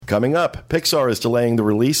Coming up, Pixar is delaying the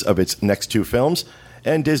release of its next 2 films,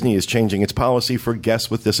 and Disney is changing its policy for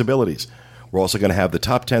guests with disabilities. We're also going to have the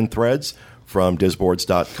top 10 threads from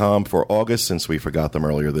disboards.com for August, since we forgot them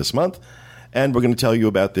earlier this month. And we're going to tell you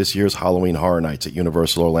about this year's Halloween Horror Nights at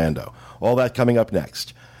Universal Orlando. All that coming up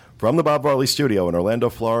next. From the Bob Varley Studio in Orlando,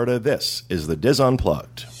 Florida, this is the Diz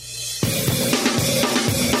Unplugged.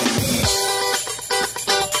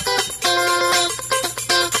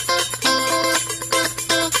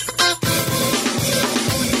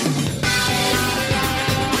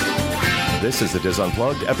 This is the Diz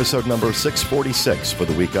Unplugged, episode number 646 for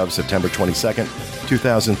the week of September 22nd,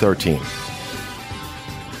 2013.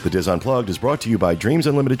 The Diz Unplugged is brought to you by Dreams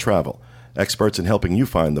Unlimited Travel, experts in helping you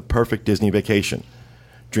find the perfect Disney vacation.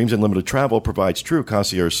 Dreams Unlimited Travel provides true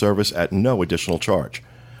concierge service at no additional charge.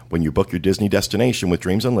 When you book your Disney destination with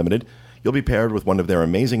Dreams Unlimited, you'll be paired with one of their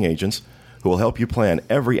amazing agents who will help you plan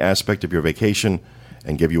every aspect of your vacation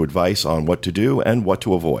and give you advice on what to do and what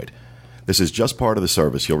to avoid. This is just part of the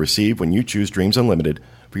service you'll receive when you choose Dreams Unlimited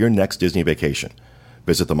for your next Disney vacation.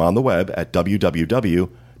 Visit them on the web at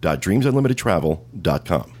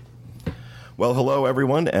www.dreamsunlimitedtravel.com. Well, hello,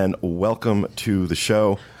 everyone, and welcome to the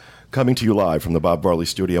show. Coming to you live from the Bob Varley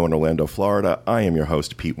Studio in Orlando, Florida, I am your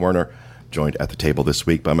host, Pete Werner, joined at the table this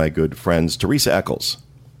week by my good friends Teresa Eccles,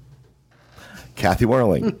 Kathy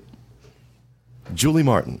Whirling, Julie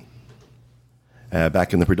Martin.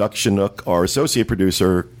 Back in the production nook, our associate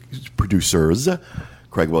producers,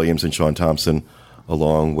 Craig Williams and Sean Thompson,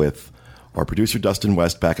 along with our producer, Dustin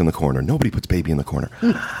West, back in the corner. Nobody puts baby in the corner.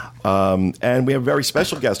 And we have a very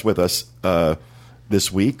special guest with us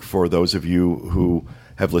this week. For those of you who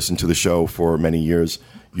have listened to the show for many years,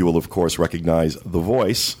 you will, of course, recognize the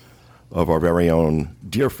voice of our very own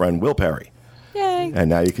dear friend, Will Perry. Yay. And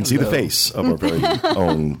now you can see the face of our very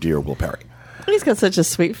own dear Will Perry. He's got such a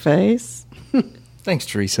sweet face. Thanks,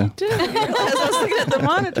 Teresa. I was looking at the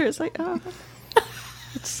monitor. It's like, oh.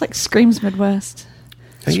 It's like Screams Midwest.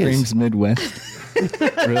 Screams Midwest.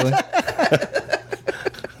 Really?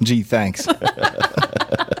 Gee, thanks.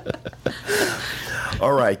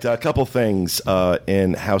 All right, a couple things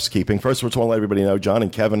in housekeeping. First, we just want to let everybody know John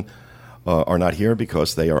and Kevin are not here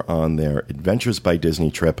because they are on their Adventures by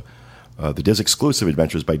Disney trip, the Diz exclusive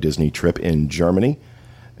Adventures by Disney trip in Germany.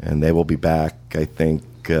 And they will be back, I think,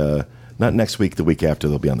 not next week, the week after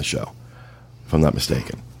they'll be on the show, if I'm not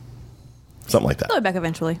mistaken. Something like that. They'll be back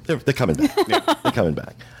eventually. They're coming back. Yeah, they're coming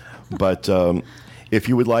back. But if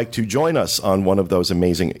you would like to join us on one of those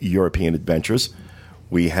amazing European adventures,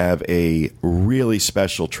 we have a really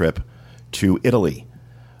special trip to Italy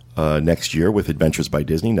next year with Adventures by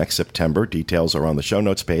Disney next September. Details are on the show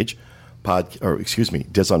notes page,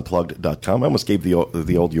 dizunplugged.com. I almost gave the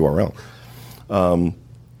old URL.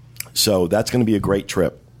 So that's going to be a great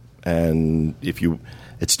trip. And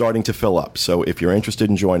it's starting to fill up. So if you're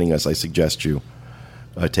interested in joining us, I suggest you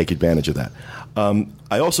take advantage of that.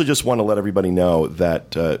 I also just want to let everybody know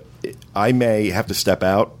that I may have to step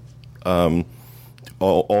out,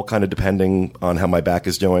 all kind of depending on how my back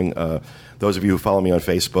is doing. Those of you who follow me on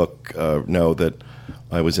Facebook know that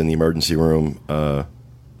I was in the emergency room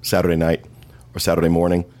Saturday night or Saturday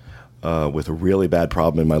morning with a really bad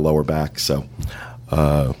problem in my lower back. So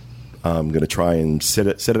I'm going to try and sit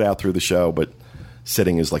it out through the show, but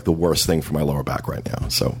sitting is like the worst thing for my lower back right now.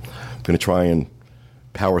 So I'm going to try and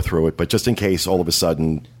power through it. But just in case all of a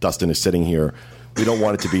sudden Dustin is sitting here, we don't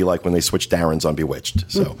want it to be like when they switched Darrens on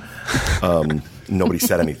Bewitched. So nobody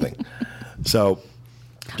said anything. So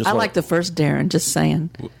I like the first Darren, just saying.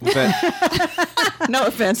 No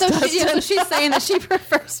offense, So Dustin. she's saying that she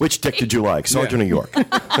prefers. Which dick did you like? Sergeant New York?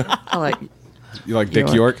 I like You like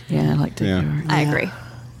Dick York? Yeah, I like Dick York. I agree.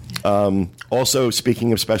 Also,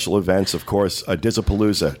 speaking of special events, of course,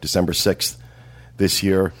 Dizapalooza, December 6th this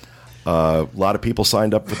year. A lot of people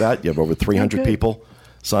signed up for that. You have over 300 people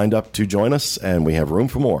signed up to join us, and we have room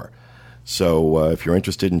for more. So if you're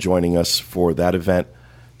interested in joining us for that event,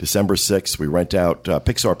 December 6th, we rent out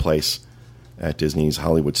Pixar Place at Disney's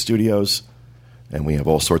Hollywood Studios, and we have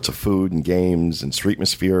all sorts of food and games and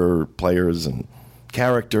Streetmosphere players and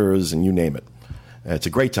characters and you name it. It's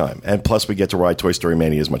a great time. And plus, we get to ride Toy Story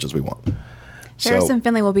Mania as much as we want. Harris and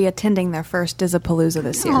Finley will be attending their first Dizapalooza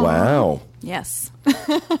this year. Wow. Yes.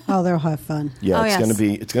 Oh, they'll have fun. Yeah, it's yes. going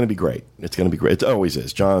to be great. It's going to be great. It always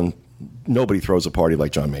is. Nobody throws a party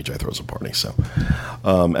like John Magi throws a party. So,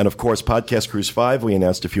 and of course, Podcast Cruise 5, we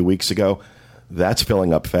announced a few weeks ago. That's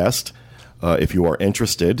filling up fast. If you are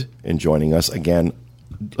interested in joining us, again,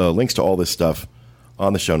 links to all this stuff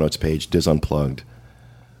on the show notes page,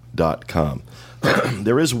 dizunplugged.com.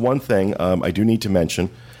 There is one thing I do need to mention.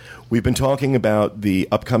 We've been talking about the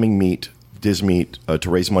upcoming meet Dismeet to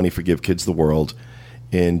raise money for Give Kids the World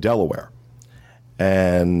in Delaware.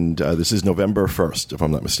 And this is November 1st, if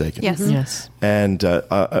I'm not mistaken. Yes. Yes. And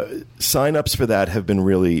sign-ups for that have been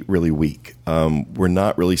really, really weak. We're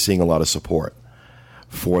not really seeing a lot of support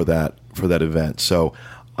for that event. So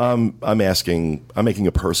I'm making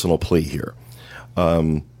a personal plea here.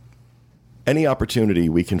 Any opportunity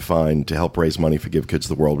we can find to help raise money for Give Kids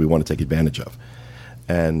the World, we want to take advantage of.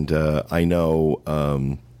 And I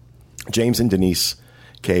know James and Denise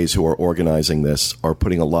Kays, who are organizing this, are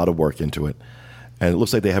putting a lot of work into it. And it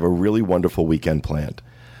looks like they have a really wonderful weekend planned.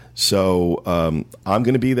 So I'm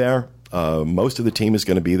going to be there. Most of the team is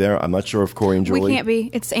going to be there. I'm not sure if Corey and Julie... We can't be.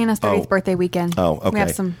 It's Anna's 30th birthday weekend. Oh, okay. We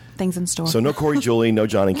have some things in store. So no Corey, Julie, no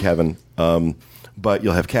John and Kevin. But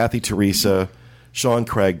you'll have Kathy, Teresa, Sean,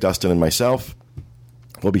 Craig, Dustin, and myself.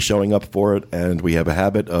 We'll be showing up for it. And we have a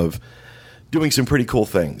habit of doing some pretty cool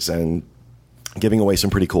things and giving away some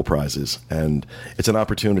pretty cool prizes. And it's an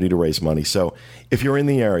opportunity to raise money. So if you're in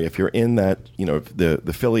the area, if you're in that,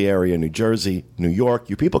 the Philly area, New Jersey, New York,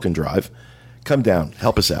 you people can drive. Come down.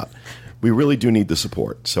 Help us out. We really do need the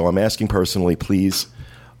support. So I'm asking personally, please,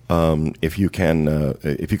 if you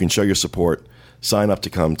can show your support, sign up to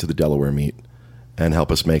come to the Delaware meet and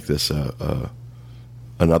help us make this a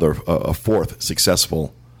fourth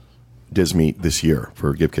successful Dis meet this year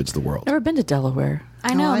for Give Kids the World. Never been to Delaware.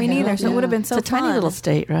 I know, I me neither. have, So it yeah. would have been so It's a fun. tiny little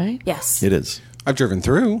state, right? Yes. It is. I've driven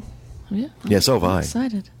through. Yeah. Yeah, so have I'm I.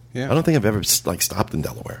 excited. Yeah. I don't think I've ever stopped in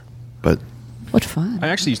Delaware, but What fun. I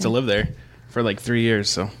actually used to live there for like 3 years,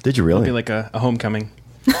 so did you it'll really? be like a homecoming.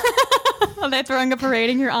 Are they throwing a parade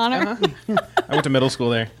in your honor? I went to middle school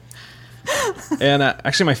there. And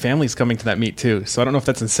actually, my family's coming to that meet too, so I don't know if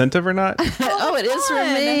that's incentive or not. Oh, it is for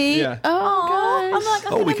fun. me. Yeah. Oh, I'm like,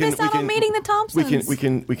 I'm going to miss out on meeting the Thompsons.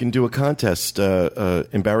 we can do a contest.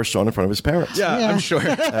 Embarrass Sean in front of his parents. Yeah, Yeah. I'm sure.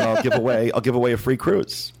 And I'll give away a free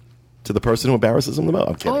cruise to the person who embarrasses him the most.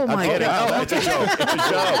 I'm kidding. Oh, I'm my kidding. God. No, it's a joke. It's a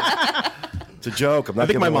joke. It's a joke. I'm not I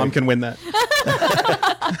think my giving mom away- can win that.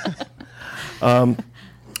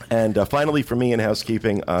 And finally, for me in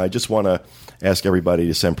housekeeping, I just want to ask everybody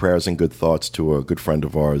to send prayers and good thoughts to a good friend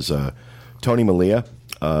of ours, Tony Malia.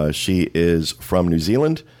 She is from New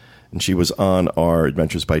Zealand, and she was on our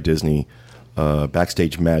Adventures by Disney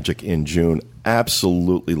Backstage Magic in June.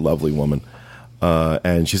 Absolutely lovely woman.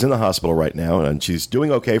 And she's in the hospital right now, and she's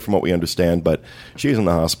doing okay from what we understand, but she's in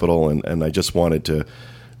the hospital, and I just wanted to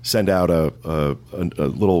send out a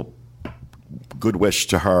little good wish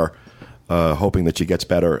to her, hoping that she gets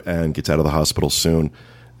better and gets out of the hospital soon.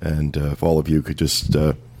 And if all of you could just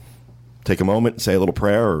take a moment and say a little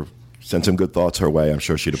prayer or send some good thoughts her way, I'm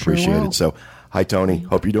sure she'd appreciate will. it. So, hi, Tony.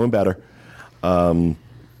 Hope you're doing better. And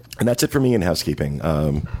that's it for me in housekeeping.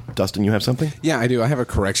 Dustin, you have something? Yeah, I do. I have a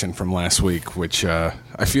correction from last week, which I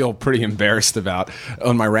feel pretty embarrassed about.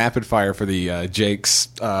 On my rapid fire for the Jake's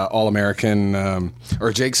All-American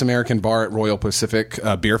or Jake's American Bar at Royal Pacific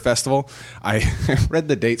Beer Festival, I read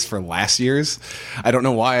the dates for last year's. I don't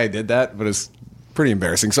know why I did that, but it's pretty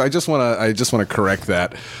embarrassing. So I just want to correct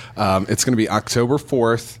that. It's going to be October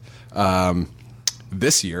 4th.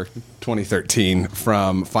 This year, 2013,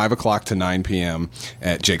 from 5 o'clock to 9 p.m.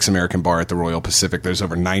 at Jake's American Bar at the Royal Pacific. There's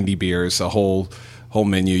over 90 beers, a whole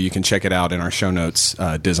menu. You can check it out in our show notes,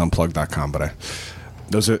 disunplug.com. But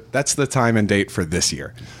that's the time and date for this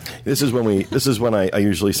year. This is when I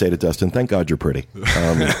usually say to Dustin, "Thank God you're pretty."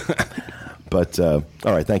 But all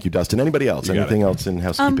right, thank you, Dustin. Anybody else? You got Anything it. else in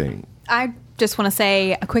housekeeping? I just want to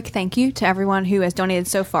say a quick thank you to everyone who has donated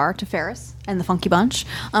so far to Ferris and the Funky Bunch.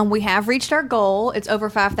 We have reached our goal. It's over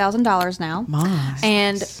 $5,000 now.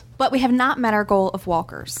 Nice. But we have not met our goal of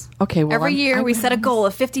walkers. Okay, well, every year I'm we set a goal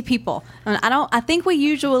of 50 people. And I think we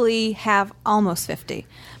usually have almost 50.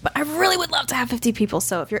 But I really would love to have 50 people.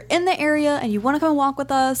 So if you're in the area and you want to come and walk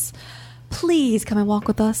with us, please come and walk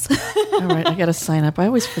with us. All right, I got to sign up. I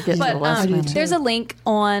always forget But the last minute. there's a link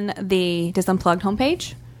on the Dis Unplugged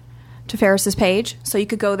homepage to Ferris's page, so you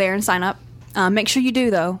could go there and sign up. Make sure you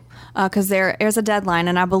do, though, because there's a deadline,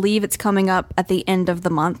 and I believe it's coming up at the end of the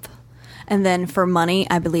month. And then for money,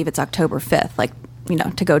 I believe it's October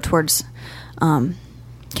 5th, to go towards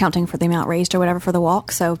counting for the amount raised or whatever for the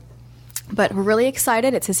walk. So, but we're really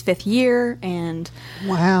excited. It's his 5th year, and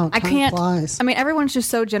Wow, I time can't. flies. I mean, everyone's just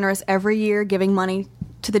so generous every year giving money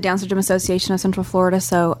to the Down Syndrome Association of Central Florida.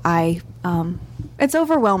 So it's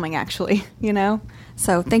overwhelming, actually.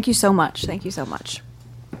 So thank you so much. Thank you so much.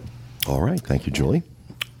 All right, thank you, Julie.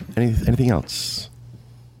 Anything else?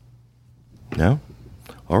 No?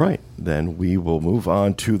 All right, then we will move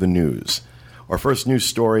on to the news. Our first news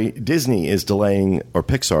story, Disney is delaying, or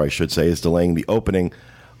Pixar, I should say, is delaying the opening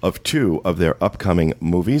of 2 of their upcoming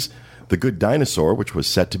movies. The Good Dinosaur, which was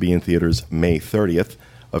set to be in theaters May 30th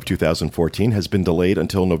of 2014, has been delayed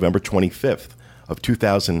until November 25th of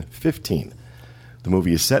 2015. The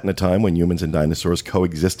movie is set in a time when humans and dinosaurs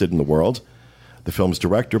coexisted in the world. The film's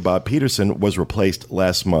director, Bob Peterson, was replaced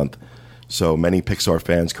last month, so many Pixar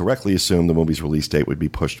fans correctly assumed the movie's release date would be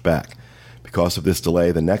pushed back. Because of this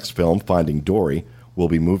delay, the next film, Finding Dory, will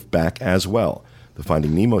be moved back as well. The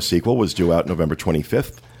Finding Nemo sequel was due out November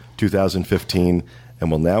 25th, 2015, and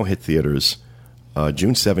will now hit theaters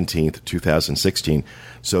June 17th, 2016.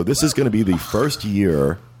 So this is going to be the first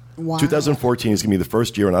year, 2014 is going to be the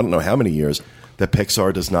first year, and I don't know how many years, that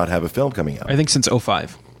Pixar does not have a film coming out. I think since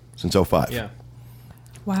 05. Since 05. Yeah.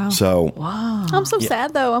 Wow. So, I'm so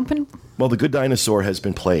sad though. well, The Good Dinosaur has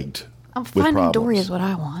been plagued with Finding problems. Dory is what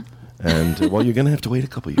I want. And, well, you're going to have to wait a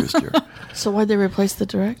couple years, dear. So why'd they replace the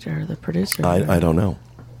director or the producer? I don't know.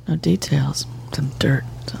 No details. Some dirt.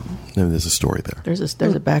 Something. No, there's a story there. There's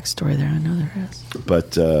a backstory there. I know there is.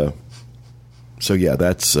 But, so yeah,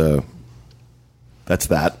 that's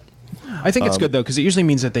that. I think it's good though because it usually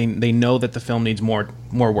means that they know that the film needs more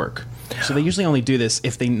work. So they usually only do this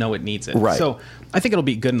if they know it needs it. Right. So I think it'll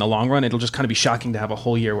be good in the long run. It'll just kind of be shocking to have a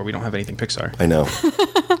whole year where we don't have anything Pixar. I know.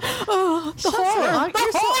 You're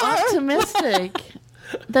so optimistic.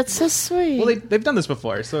 That's so sweet. Well, they've done this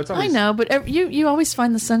before, so it's I always... know, but you always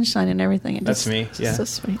find the sunshine in everything. That's me, It's yeah. so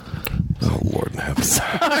sweet. Oh, Lord in heaven.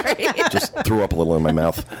 Just threw up a little in my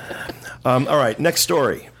mouth. All right, next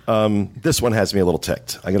story. This one has me a little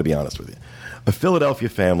ticked. I'm going to be honest with you. A Philadelphia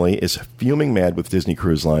family is fuming mad with Disney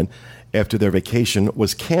Cruise Line after their vacation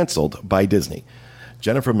was canceled by Disney.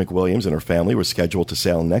 Jennifer McWilliams and her family were scheduled to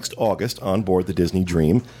sail next August on board the Disney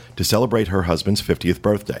Dream to celebrate her husband's 50th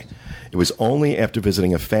birthday. It was only after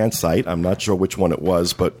visiting a fan site, I'm not sure which one it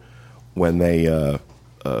was, but when they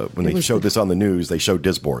showed this on the news, they showed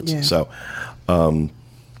disboards. Yeah. So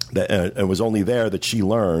it was only there that she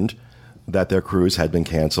learned that their cruise had been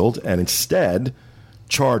canceled and instead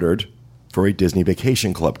chartered for a Disney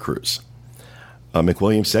Vacation Club cruise.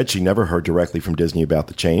 McWilliams said she never heard directly from Disney about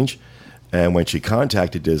the change, and when she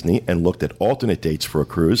contacted Disney and looked at alternate dates for a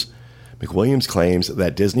cruise, McWilliams claims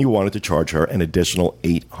that Disney wanted to charge her an additional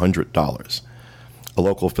 $800. A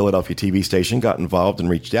local Philadelphia TV station got involved and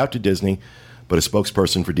reached out to Disney, but a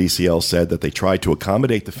spokesperson for DCL said that they tried to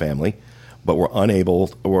accommodate the family, but were unable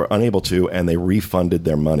to, and they refunded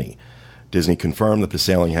their money. Disney confirmed that the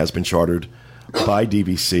sailing has been chartered by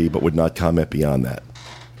DVC, but would not comment beyond that.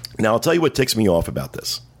 Now, I'll tell you what ticks me off about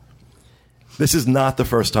this. This is not the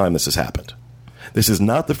first time this has happened. This is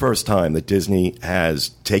not the first time that Disney has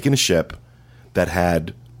taken a ship that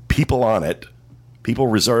had people on it, people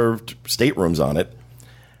reserved staterooms on it,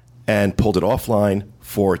 and pulled it offline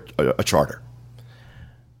for a charter.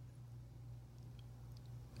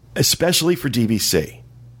 Especially for DVC.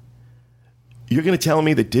 You're going to tell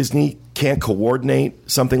me that Disney can't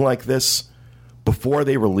coordinate something like this before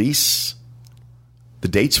they release the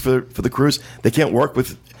dates for the cruise? They can't work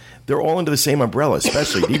with... They're all under the same umbrella,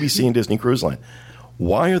 especially DVC and Disney Cruise Line.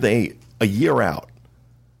 Why are they a year out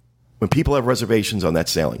when people have reservations on that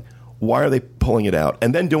sailing? Why are they pulling it out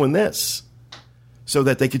and then doing this so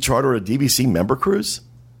that they could charter a DVC member cruise?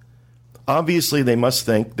 Obviously, they must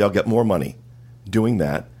think they'll get more money doing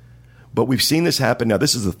that. But we've seen this happen. Now,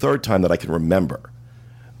 this is the third time that I can remember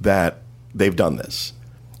that they've done this.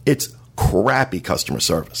 It's crappy customer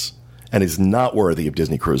service and is not worthy of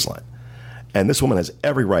Disney Cruise Line. And this woman has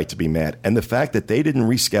every right to be mad. And the fact that they didn't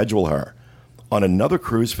reschedule her on another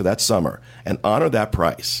cruise for that summer and honor that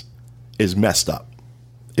price is messed up,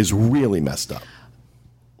 is really messed up.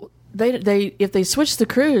 If they switch the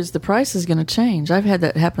cruise, the price is going to change. I've had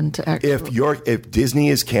that happen to actually. If Disney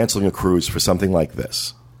is canceling a cruise for something like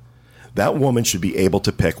this, that woman should be able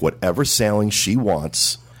to pick whatever sailing she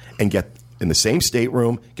wants and get in the same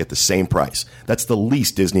stateroom, get the same price. That's the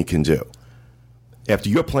least Disney can do. After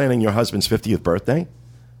you're planning your husband's 50th birthday,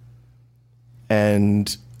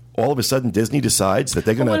 and all of a sudden Disney decides that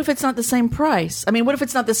they're going to... What if it's not the same price? I mean, what if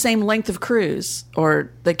it's not the same length of cruise,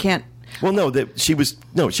 or they can't... Well, no, she was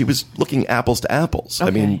looking apples to apples. Okay.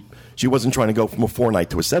 I mean, she wasn't trying to go from a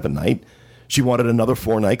 4-night to a 7-night. She wanted another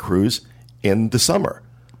 4-night cruise in the summer.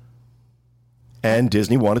 And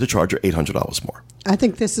Disney wanted to charge her $800 more. I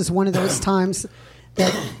think this is one of those times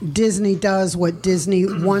that Disney does what Disney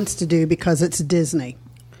wants to do because it's Disney.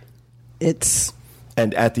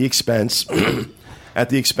 And at the expense of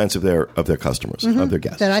their customers, of their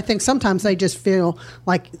guests. That I think sometimes they just feel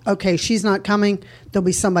like, okay, she's not coming, there'll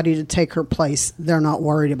be somebody to take her place. They're not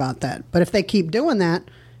worried about that. But if they keep doing that,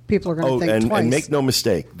 people are going to think twice. And make no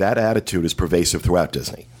mistake, that attitude is pervasive throughout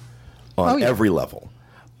Disney on every level.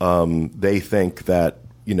 They think that,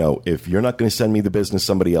 if you're not going to send me the business,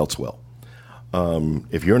 somebody else will.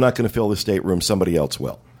 If you're not going to fill the stateroom, somebody else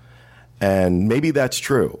will. And maybe that's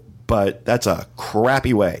true, but that's a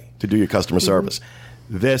crappy way to do your customer service.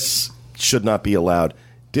 This should not be allowed.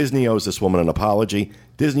 Disney owes this woman an apology.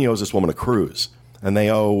 Disney owes this woman a cruise. And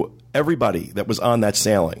they owe everybody that was on that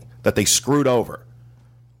sailing that they screwed over.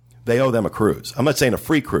 They owe them a cruise. I'm not saying a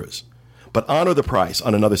free cruise, but honor the price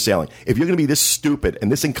on another sailing. If you're going to be this stupid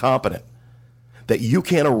and this incompetent that you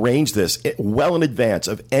can't arrange this well in advance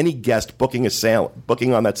of any guest booking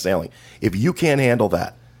on that sailing, if you can't handle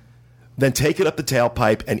that, then take it up the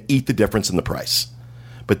tailpipe and eat the difference in the price.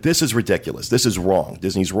 But this is ridiculous. This is wrong.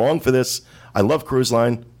 Disney's wrong for this. I love Cruise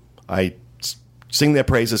Line. I sing their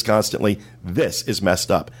praises constantly. This is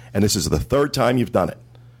messed up. And this is the third time you've done it.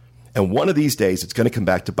 And one of these days, it's going to come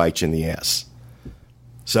back to bite you in the ass.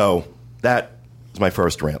 So that is my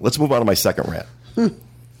first rant. Let's move on to my second rant.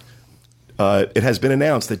 It has been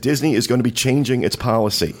announced that Disney is going to be changing its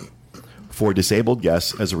policy for disabled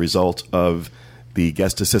guests as a result of the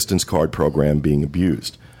guest assistance card program being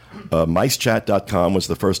abused. MiceChat.com was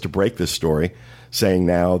the first to break this story, saying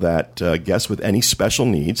now that guests with any special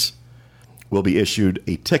needs will be issued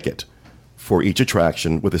a ticket for each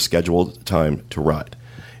attraction with a scheduled time to ride.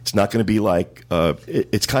 It's not going to be like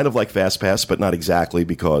it's kind of like FastPass, but not exactly,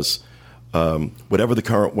 because whatever the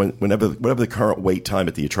current wait time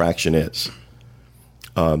at the attraction is,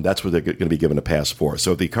 that's what they're going to be given a pass for.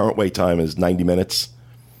 So if the current wait time is 90 minutes,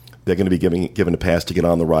 they're going to be given a pass to get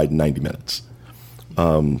on the ride in 90 minutes.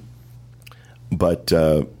 But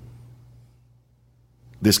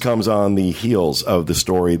this comes on the heels of the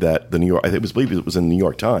story that the New York, I believe it was in the New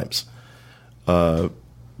York Times,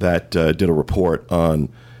 that did a report on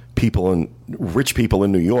rich people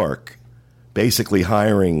in New York basically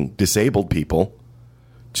hiring disabled people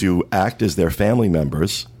to act as their family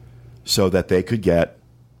members so that they could get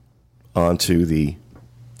onto the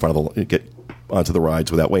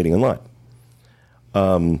rides without waiting in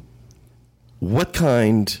line. What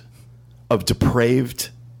kind of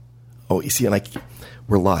depraved? Oh, you see, and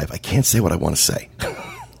we're live. I can't say what I want to say.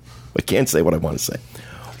 I can't say what I want to say.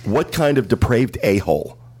 What kind of depraved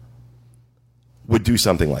a-hole would do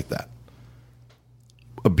something like that?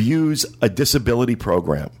 Abuse a disability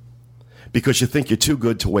program because you think you're too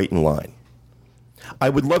good to wait in line. I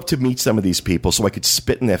would love to meet some of these people so I could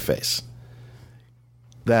spit in their face.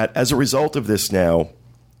 That as a result of this now,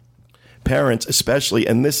 parents especially,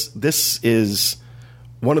 and this is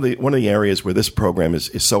one of the areas where this program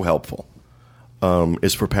is so helpful,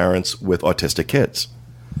 is for parents with autistic kids.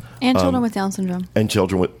 And children with Down syndrome. And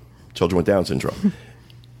children with Down syndrome.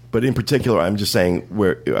 But in particular, I'm just saying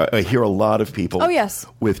where I hear a lot of people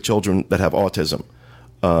with children that have autism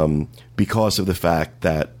because of the fact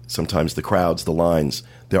that sometimes the crowds, the lines,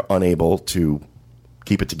 they're unable to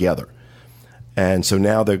keep it together. And so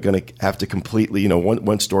now they're going to have to completely,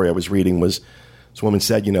 one story I was reading was this woman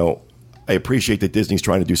said, I appreciate that Disney's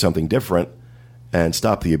trying to do something different and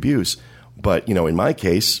stop the abuse. But, in my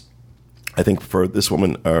case, I think for this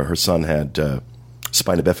woman, her son had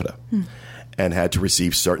spina bifida and had to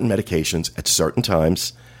receive certain medications at certain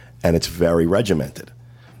times, and it's very regimented.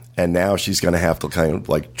 And now she's going to have to kind of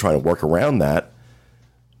like try to work around that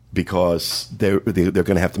because they're going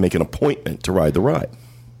to have to make an appointment to ride the ride.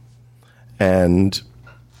 And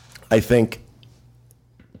I think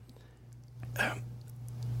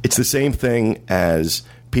it's the same thing as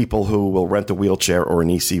people who will rent a wheelchair or an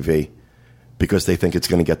ECV because they think it's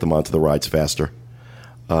going to get them onto the rides faster.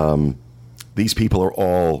 These people are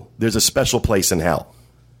all, there's a special place in hell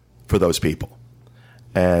for those people.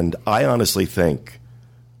 And I honestly think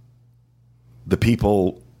the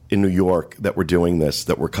people in New York that were doing this,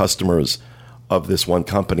 that were customers of this one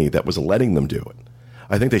company that was letting them do it,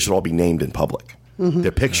 I think they should all be named in public. Mm-hmm.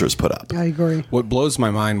 Their pictures put up. I agree. What blows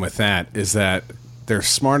my mind with that is that they're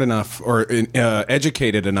smart enough or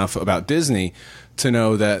educated enough about Disney to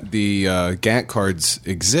know that the GAT cards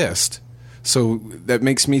exist. So that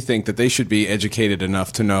makes me think that they should be educated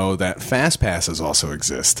enough to know that fast passes also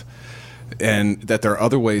exist and that there are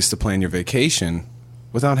other ways to plan your vacation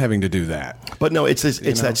without having to do that. But no, it's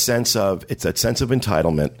that sense of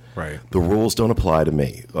entitlement. Right. The rules don't apply to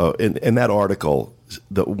me. In that article,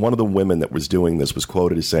 one of the women that was doing this was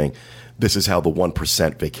quoted as saying, "This is how the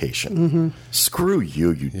 1% vacation." Mm-hmm. Screw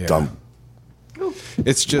you, dumb.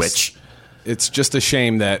 It's just witch. It's just a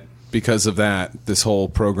shame that because of that, this whole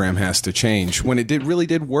program has to change when it really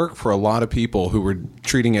did work for a lot of people who were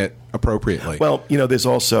treating it appropriately. Well, there's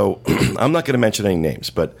also, I'm not going to mention any names,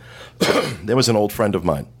 but there was an old friend of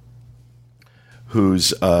mine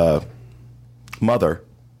whose mother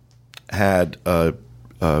had a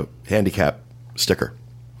handicap sticker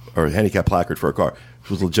or a handicap placard for her car.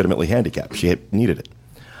 She was legitimately handicapped. She needed it.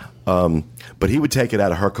 But he would take it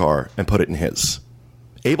out of her car and put it in his.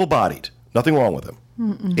 Able-bodied. Nothing wrong with him.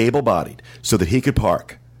 Able-bodied. So that he could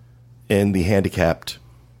park in the handicapped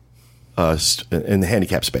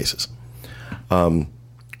spaces. I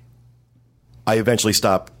eventually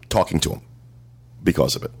stopped talking to him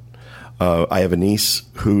because of it. I have a niece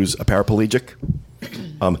who's a paraplegic.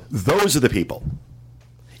 Those are the people.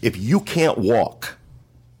 If you can't walk,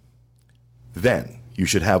 then you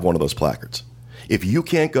should have one of those placards. If you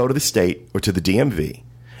can't go to the state or to the DMV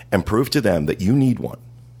and prove to them that you need one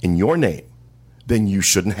in your name, then you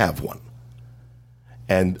shouldn't have one.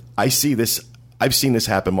 And I've seen this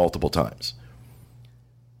happen multiple times.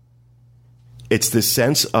 It's this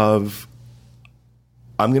sense of,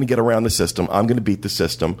 I'm going to get around the system, I'm going to beat the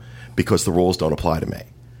system because the rules don't apply to me.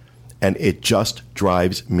 And it just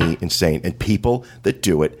drives me insane. And people that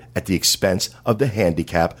do it at the expense of the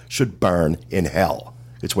handicap should burn in hell.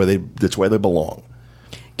 That's where they belong.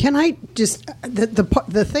 Can I just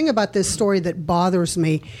the thing about this story that bothers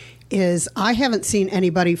me is I haven't seen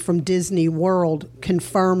anybody from Disney World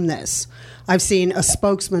confirm this. I've seen a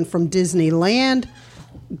spokesman from Disneyland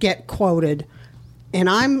get quoted, and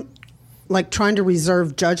I'm like trying to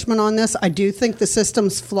reserve judgment on this. I do think the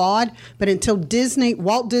system's flawed, but until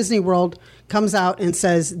Walt Disney World comes out and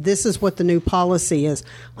says this is what the new policy is,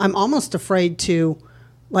 I'm almost afraid to,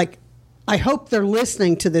 like, I hope they're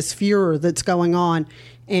listening to this furor that's going on,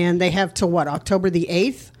 and they have till October the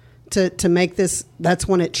 8th to make this, that's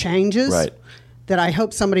when it changes. Right. That I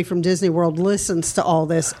hope somebody from Disney World listens to all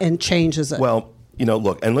this and changes it. Well,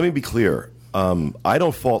 look, and let me be clear. I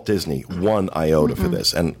don't fault Disney one iota for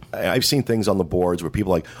this. And I've seen things on the boards where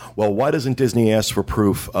people are like, well, why doesn't Disney ask for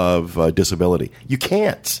proof of disability? You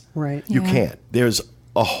can't. Right. You can't. There's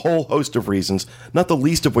a whole host of reasons, not the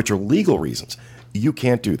least of which are legal reasons. You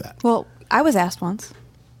can't do that. Well, I was asked once.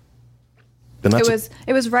 It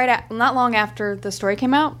was not long after the story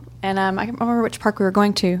came out, and I can't remember which park we were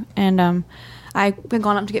going to, and I've been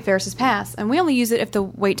gone up to get Ferris's pass, and we only use it if the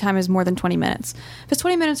wait time is more than 20 minutes. If it's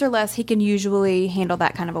 20 minutes or less, he can usually handle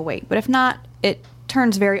that kind of a wait, but if not, it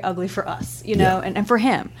turns very ugly for us, and for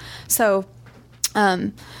him. So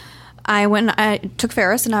I went and I took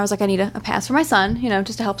Ferris, and I was like, I need a pass for my son,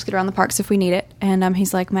 just to help us get around the parks if we need it. And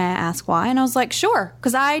he's like, may I ask why? And I was like, sure,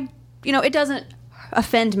 because it doesn't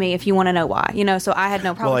offend me if you want to know why, so I had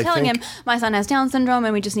no problem telling him my son has Down syndrome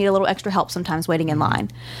and we just need a little extra help sometimes waiting in line.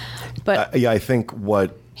 But I think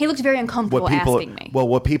what he looked very uncomfortable asking me. Well,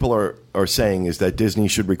 what people are saying is that Disney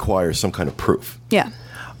should require some kind of proof. Yeah.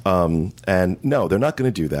 And no, they're not going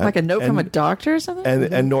to do that. Like a note from a doctor or something?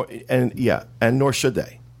 And nor should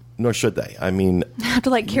they. Nor should they. I mean, I have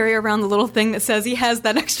to carry around the little thing that says he has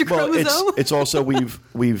that extra chromosome. It's also we've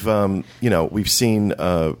seen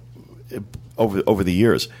over the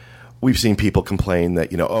years, we've seen people complain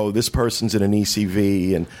that this person's in an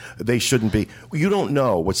ECV and they shouldn't be. You don't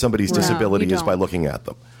know what somebody's disability is by looking at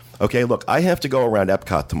them. Okay, look, I have to go around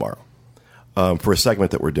Epcot tomorrow for a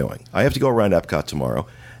segment that we're doing. I have to go around Epcot tomorrow,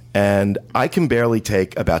 and I can barely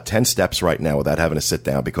take about 10 steps right now without having to sit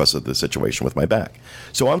down because of the situation with my back.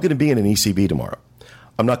 So I'm going to be in an ECV tomorrow.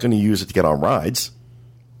 I'm not going to use it to get on rides.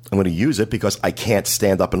 I'm going to use it because I can't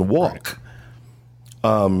stand up and walk.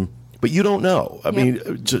 Right. But you don't know. I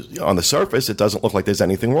mean, just on the surface, it doesn't look like there's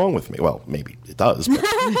anything wrong with me. Well, maybe it does, but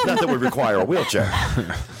not that would require a wheelchair.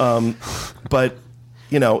 But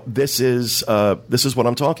this is what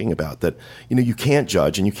I'm talking about. That you can't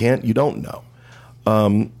judge and you don't know.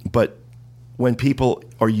 But when people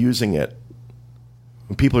are using it,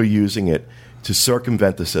 to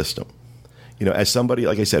circumvent the system, as somebody,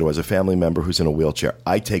 like I said, who has a family member who's in a wheelchair,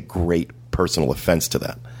 I take great personal offense to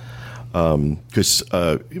that. Because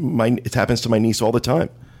it happens to my niece all the time,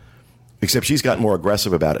 except she's gotten more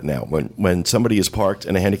aggressive about it now. When somebody is parked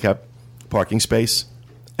in a handicapped parking space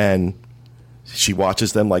and she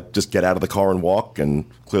watches them just get out of the car and walk, and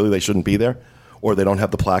clearly they shouldn't be there, or they don't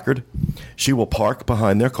have the placard, she will park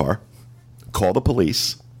behind their car, call the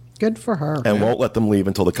police. Good for her. And won't let them leave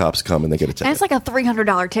until the cops come and they get a ticket. And it's like a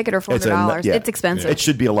 $300 ticket or $400. It's expensive. It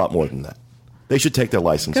should be a lot more than that. They should take their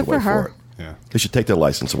license away for it. Yeah. They should take their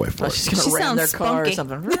license away for it. She's going to ram their car or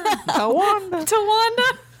something.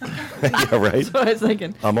 Tawanda. Yeah, right? That's what I was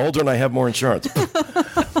thinking. I'm older and I have more insurance.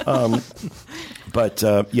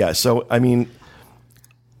 So, I mean,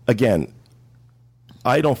 again,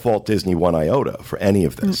 I don't fault Disney one iota for any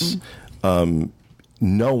of this.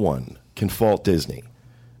 No one can fault Disney,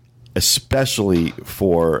 especially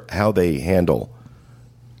for how they handle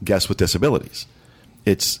guests with disabilities.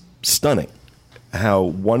 It's stunning how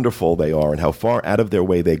wonderful they are and how far out of their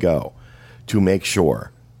way they go to make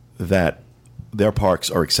sure that their parks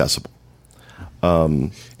are accessible.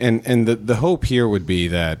 And the hope here would be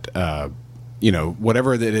that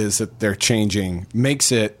whatever it is that they're changing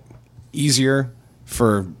makes it easier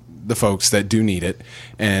for the folks that do need it,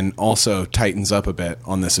 and also tightens up a bit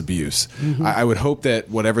on this abuse. Mm-hmm. I would hope that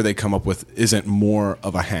whatever they come up with isn't more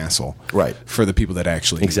of a hassle, right, for the people that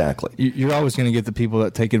actually exactly. You're always going to get the people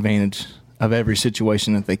that take advantage of every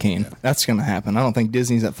situation that they can. Yeah. That's going to happen. I don't think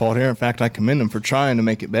Disney's at fault here. In fact, I commend them for trying to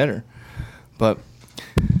make it better. But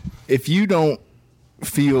if you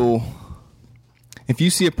see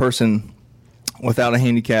a person without a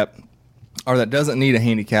handicap or that doesn't need a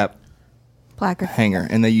handicap placard hanger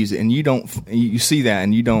and they use it, and you see that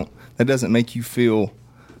and that doesn't make you feel,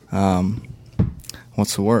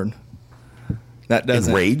 what's the word? That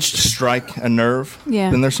doesn't enraged, strike a nerve,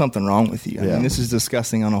 then there's something wrong with you. I mean, this is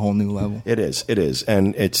disgusting on a whole new level. It is,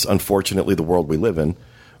 and it's unfortunately the world we live in,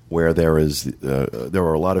 where there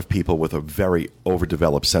are a lot of people with a very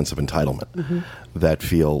overdeveloped sense of entitlement that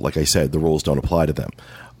feel, like I said, the rules don't apply to them.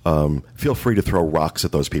 Feel free to throw rocks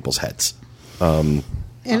at those people's heads.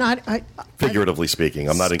 And I figuratively speaking,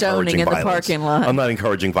 I'm not encouraging in violence. The parking lot. I'm not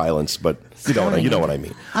encouraging violence, but you know what I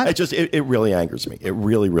mean. It really angers me. It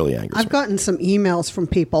really, really angers me. I've gotten some emails from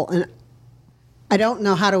people, and I don't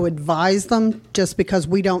know how to advise them just because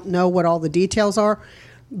we don't know what all the details are.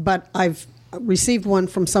 But I've received one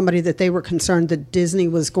from somebody that they were concerned that Disney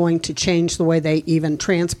was going to change the way they even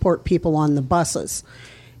transport people on the buses.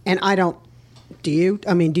 And I don't. Do you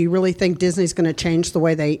really think Disney's going to change the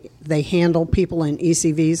way they handle people in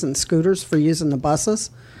ECVs and scooters for using the buses?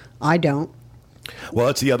 I don't. Well,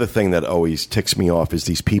 that's the other thing that always ticks me off is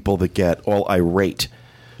these people that get all irate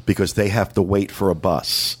because they have to wait for a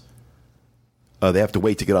bus. They have to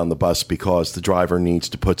wait to get on the bus because the driver needs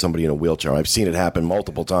to put somebody in a wheelchair. I've seen it happen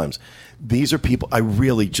multiple times. These are people I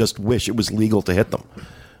really just wish it was legal to hit them,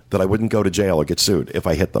 that I wouldn't go to jail or get sued if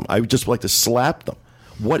I hit them. I would just like to slap them.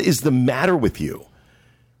 What is the matter with you?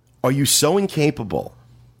 Are you so incapable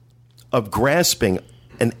of grasping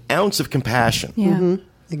an ounce of compassion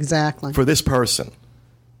exactly for this person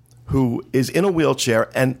who is in a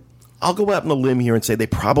wheelchair? And I'll go out on a limb here and say they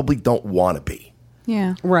probably don't want to be.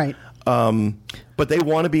 Yeah. Right. But they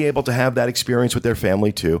want to be able to have that experience with their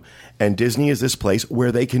family too. And Disney is this place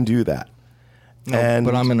where they can do that. No,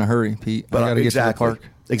 but I'm in a hurry, Pete. I got to get to the park.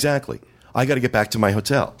 Exactly. I got to get back to my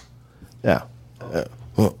hotel. Yeah.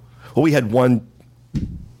 Well, we had one.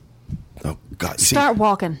 Oh God! Start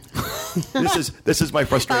walking. This is my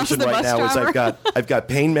frustration right now. Is I've got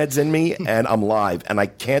pain meds in me and I'm live and I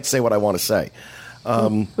can't say what I want to say.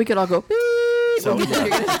 We could all go. So we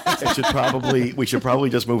should probably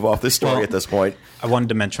just move off this story at this point. I wanted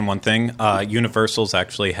to mention one thing. Universal's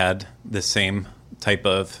actually had the same type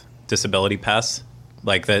of disability pass,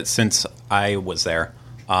 like that since I was there.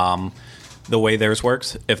 The way theirs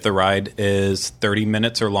works, if the ride is 30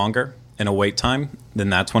 minutes or longer in a wait time, then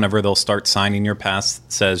that's whenever they'll start signing your pass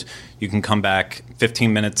that says you can come back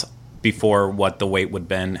 15 minutes before what the wait would have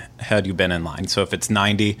been had you been in line. So if it's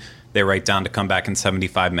 90, they write down to come back in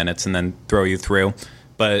 75 minutes and then throw you through.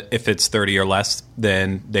 But if it's 30 or less,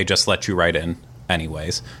 then they just let you right in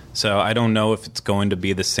anyways. So I don't know if it's going to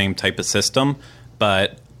be the same type of system,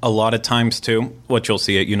 but a lot of times too, what you'll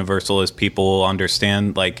see at Universal is people will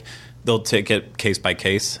understand, like, they'll take it case by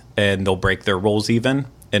case, and they'll break their rules even.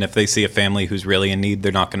 And if they see a family who's really in need,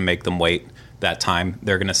 they're not going to make them wait that time.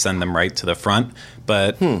 They're going to send them right to the front.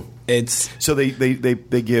 But it's so they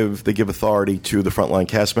give authority to the frontline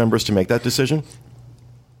cast members to make that decision.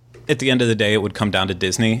 At the end of the day, it would come down to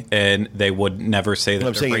Disney, and they would never say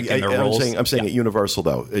that they're breaking their rules. I'm saying at Universal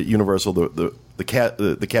though, at Universal the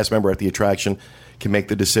cast member at the attraction can make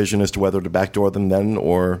the decision as to whether to backdoor them then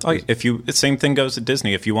or... Oh, the same thing goes at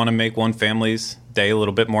Disney. If you want to make one family's day a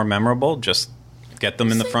little bit more memorable, just get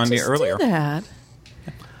them in the front earlier. Do that.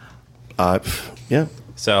 Yeah.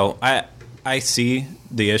 So I see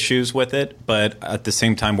the issues with it, but at the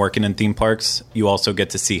same time, working in theme parks, you also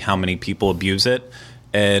get to see how many people abuse it.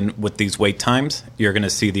 And with these wait times, you're going to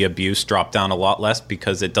see the abuse drop down a lot less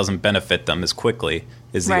because it doesn't benefit them as quickly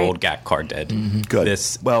as the old GAC card did. Mm-hmm. Good.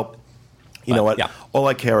 You know what? Yeah. All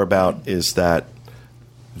I care about is that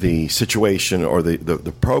the situation or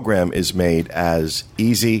the program is made as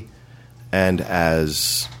easy and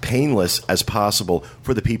as painless as possible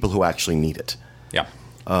for the people who actually need it. Yeah.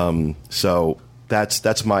 So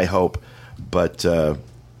that's my hope. But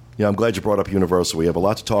I'm glad you brought up Universal. We have a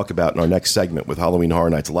lot to talk about in our next segment with Halloween Horror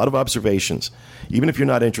Nights. A lot of observations. Even if you're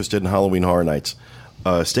not interested in Halloween Horror Nights,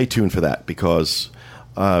 stay tuned for that because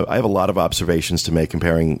I have a lot of observations to make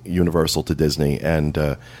comparing Universal to Disney, and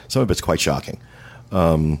some of it's quite shocking.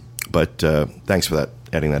 But thanks for that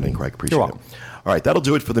adding that in, Craig. Appreciate You're it. welcome. All right, that'll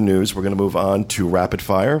do it for the news. We're going to move on to Rapid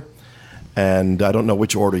Fire. And I don't know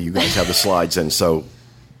which order you guys have the slides in, so...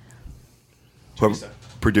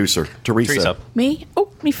 Producer, Teresa. Me? Oh,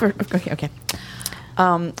 me first. Okay.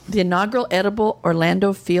 The inaugural edible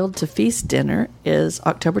Orlando Field to Feast dinner is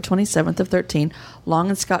October 27th of 13, Long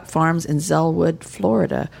and Scott Farms in Zellwood,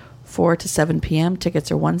 Florida, 4 to 7 p.m.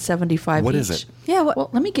 Tickets are $175 What each. is it? Yeah, well,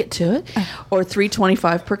 let me get to it. Or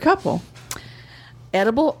 $325 per couple.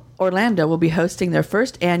 Edible Orlando will be hosting their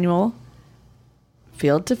first annual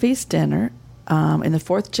Field to Feast dinner in the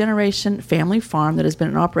fourth generation family farm that has been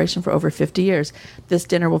in operation for over 50 years. This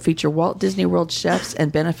dinner will feature Walt Disney World chefs and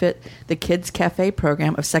benefit the Kids Cafe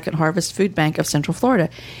program of Second Harvest Food Bank of Central Florida.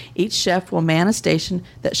 Each chef will man a station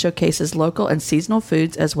that showcases local and seasonal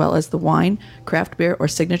foods as well as the wine, craft beer, or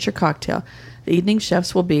signature cocktail. The evening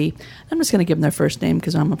chefs will be, I'm just going to give them their first name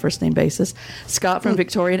because I'm on a first name basis, Scott from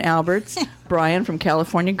Victoria and Alberts, Brian from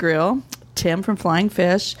California Grill, Tim from Flying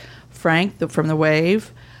Fish, Frank from The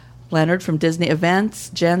Wave, Leonard from Disney Events,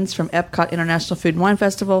 Jens from Epcot International Food and Wine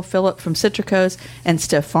Festival, Philip from Citricos, and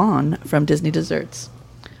Stefan from Disney Desserts.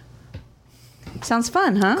 Sounds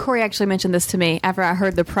fun, huh? Corey actually mentioned this to me after I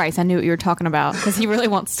heard the price. I knew what you were talking about because he really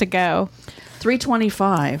wants to go. $325.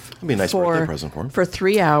 That'd be a nice birthday present for him. For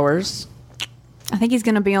 3 hours. I think he's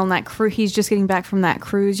going to be on that cruise. He's just getting back from that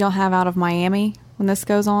cruise y'all have out of Miami when this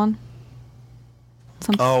goes on.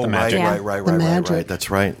 Oh, right. The magic. That's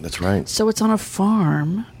right. So it's on a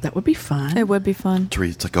farm. That would be fun. It would be fun.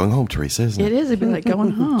 Teresa, it's like going home, Teresa, isn't it? It is. It'd be like going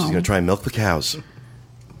home. She's going to try and milk the cows.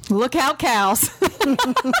 Look out, cows.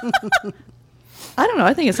 I don't know.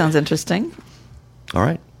 I think it sounds interesting. All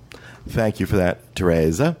right. Thank you for that,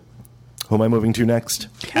 Teresa. Who am I moving to next?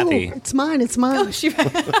 Kathy. Oh, it's mine.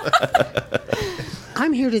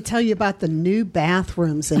 I'm here to tell you about the new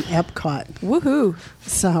bathrooms in Epcot. Woohoo.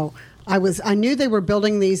 So I knew they were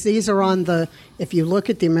building these. These are on the, if you look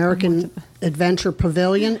at the American Adventure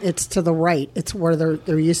Pavilion, it's to the right. It's where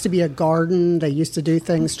there used to be a garden. They used to do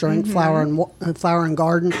things during flower and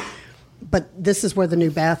garden. But this is where the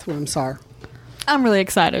new bathrooms are. I'm really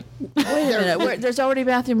excited. Wait a minute. There's already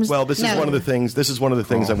bathrooms. Well, this is one of the things. This is one of the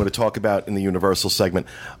things I'm going to talk about in the Universal segment.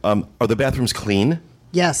 Are the bathrooms clean?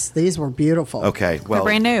 Yes, these were beautiful. Okay, well,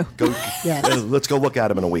 brand new. Yes. Let's go look at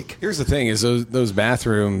them in a week. Here's the thing: is those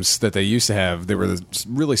bathrooms that they used to have, they were the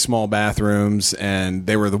really small bathrooms, and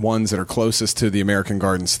they were the ones that are closest to the American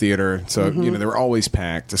Gardens Theater. So they were always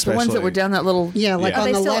packed. the Especially ones that were down that little. Yeah, like Are on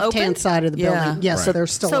they the still left-hand open? side of the Yeah. building. Yes, Right. they're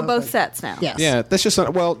still So open. both sets now. Yes. Yeah, that's just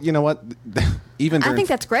well, you know what? Even I during, think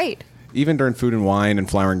that's great. even during Food and Wine and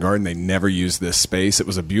Flower and Garden, they never used this space. It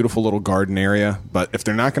was a beautiful little garden area, but if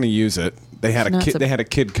they're not going to use it, they had a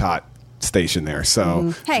kid cot station there.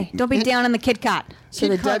 So Hey, don't be down in the Kid Cot. So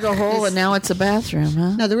they dug a hole and now it's a bathroom,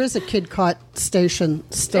 huh? No, there is a Kid Cot station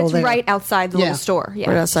still It's there. right outside the Yeah. little store. Yeah.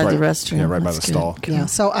 Right outside the restroom. yeah, right by That's the good. stall. Yeah,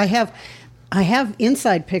 so I have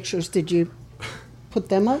inside pictures. Did you put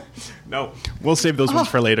them up? No, we'll save those ones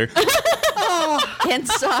for later.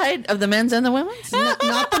 Inside of the men's and the women's?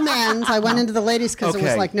 Not the men's. I went into the ladies because there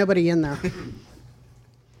was Okay. like nobody in there.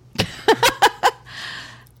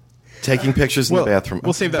 Taking pictures in the bathroom.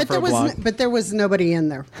 We'll save that for a blog. But there was nobody in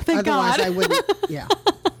there. Thank Otherwise, God. I wouldn't. Yeah.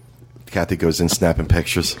 Kathy goes in snapping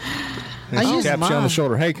pictures. I use Taps you on the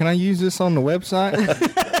shoulder. Hey, can I use this on the website?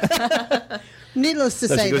 Needless to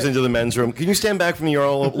So say, she goes that into the men's room. Can you stand back from me a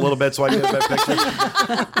little bit so I can get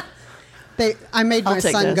that picture? I made my I'll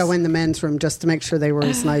take son this. go in the men's room just to make sure they were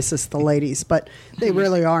as nice as the ladies. But they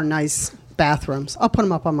really are nice bathrooms. I'll put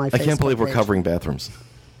them up on my I Facebook can't believe we're page. covering bathrooms.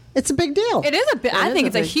 It's a big deal. It is a bit. I is think a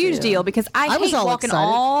it's a big huge deal. deal because I was hate all walking excited.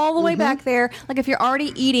 all the way back there. Like if you're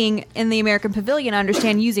already eating in the American Pavilion, I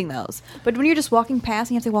understand using those. But when you're just walking past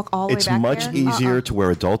and you have to walk all the It's way back much there, easier to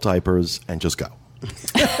wear adult diapers and just go.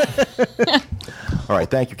 All right,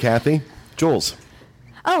 thank you, Kathy. Jules,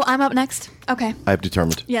 Oh, I'm up next. Okay. I've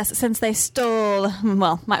determined. Yes, since they stole,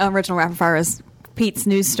 well, my original rapid fire is Pete's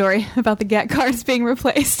news story about the GAT cards being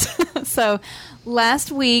replaced. So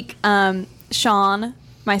last week, Sean,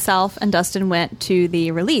 myself, and Dustin went to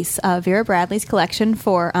the release of Vera Bradley's collection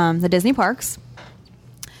for the Disney parks.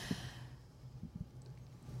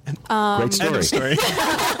 Great story.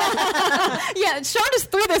 Yeah, Sean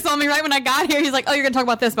just threw this on me right when I got here. He's like, "Oh, you're going to talk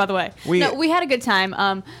about this, by the way." We had a good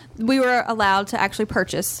time. We were allowed to actually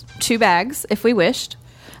purchase 2 bags if we wished.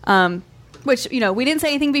 Which, we didn't say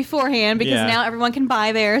anything beforehand because Yeah. now everyone can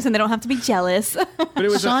buy theirs and they don't have to be jealous. but it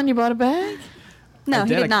was Sean, you bought a bag? No, he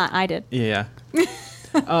did. did not. I did. Yeah.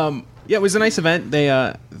 Yeah, it was a nice event.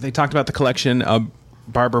 They talked about the collection.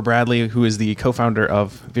 Barbara Bradley, who is the co-founder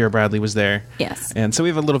of Vera Bradley, was there. Yes. And so we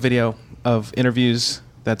have a little video of interviews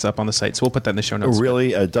that's up on the site. So we'll put that in the show notes.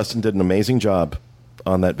 Really, Dustin did an amazing job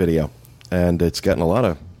on that video, and it's gotten a lot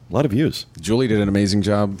of views. Julie did an amazing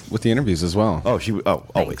job with the interviews as well.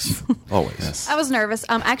 Always. Yes. I was nervous.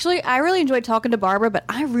 Actually, I really enjoyed talking to Barbara, but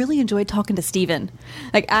I really enjoyed talking to Steven.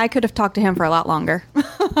 Like, I could have talked to him for a lot longer.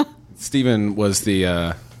 Stephen was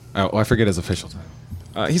the, I forget his official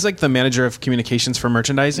title. He's like the manager of communications for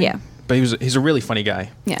merchandising. Yeah. But he's a really funny guy.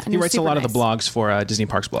 Yeah, and he he's writes a super lot of nice. the blogs for Disney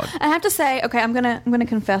Parks blog. I have to say, okay, I'm gonna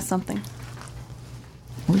confess something.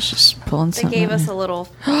 I was just pulling They something. gave out us here. a little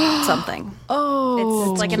something.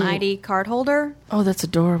 Oh, It's like an ID card holder, Oh, that's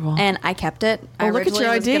adorable. and I kept it. Oh, I look at your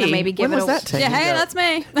originally was ID. gonna maybe give When it was that taken? Yeah, hey, that's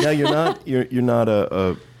me. Now you're not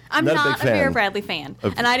a I'm not not a big fan. Vera Bradley fan,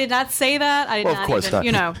 of- and I did not say that. I did Well, not of course even, not.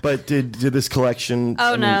 you know. But did this collection?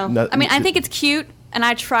 Oh no! not- I mean, I think it's cute, and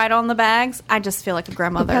I tried on the bags. I just feel like a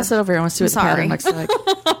grandmother. Pass it over here. I want to see what the Sorry. pattern looks like.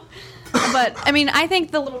 But I mean, I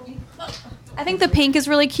think the pink is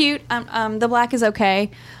really cute. The black is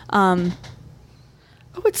okay. Oh,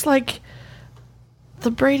 it's like the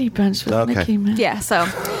Brady Bunch with Okay. Mickey Mouse. Yeah. So,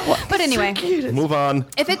 but anyway, Move on.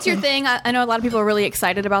 if it's your thing, I know a lot of people are really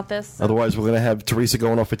excited about this. Otherwise, we're going to have Teresa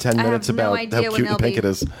going off for 10 I minutes have no about idea how when cute they'll and pink be, it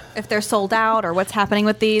is. if they're sold out or what's happening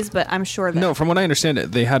with these. But I'm sure that No, from what I understand,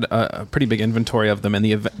 they had a pretty big inventory of them, and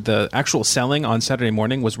the actual selling on Saturday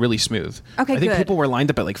morning was really smooth. Okay, I think good. people were lined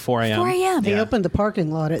up at like 4 a.m. 4 a.m. They opened the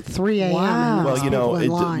parking lot at 3 a.m. Wow. and Well, there's you know,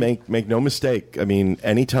 people in line. make no mistake. I mean,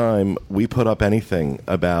 anytime we put up anything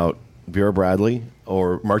about Vera Bradley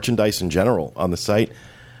or merchandise in general on the site,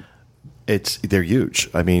 they're huge.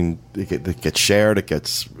 I mean, it gets shared. It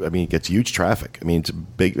gets huge traffic. I mean, it's a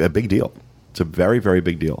big deal. It's a very, very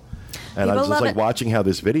big deal. And I People was just love like it. watching how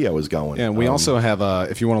this video is going. Yeah, and we also have,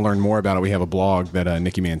 if you want to learn more about it, we have a blog that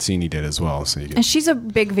Nikki Mancini did as well. So you can, And she's a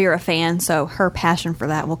big Vera fan, so her passion for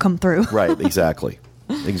that will come through. Right, exactly.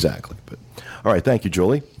 But all right, thank you,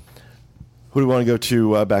 Julie. Who do we want to go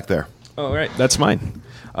to back there? Oh, right. That's mine.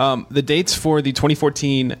 The dates for the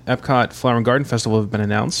 2014 Epcot Flower and Garden Festival have been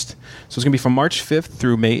announced. So it's going to be from March 5th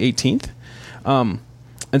through May 18th. And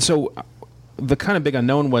so the kind of big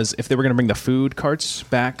unknown was if they were going to bring the food carts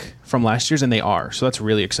back from last year's, and they are. So that's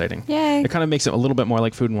really exciting. Yay. It kind of makes it a little bit more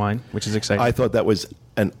like Food and Wine, which is exciting. I thought that was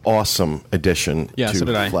an awesome addition Yeah, to so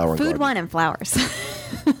did I. Flower and Food, Garden. wine, and flowers.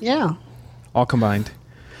 Yeah. all combined.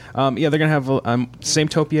 Yeah, they're going to have same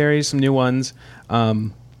topiaries, some new ones.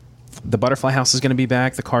 The Butterfly House is going to be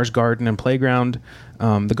back. The Cars Garden and Playground,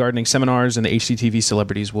 the gardening seminars, and the HGTV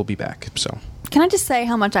celebrities will be back. So Can I just say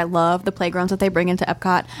how much I love the playgrounds that they bring into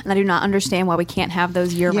Epcot, and I do not understand why we can't have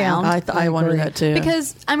those year Yeah, round. I wonder agree. that too.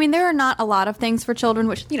 Because I mean, there are not a lot of things for children.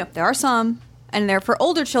 Which there are some, and there for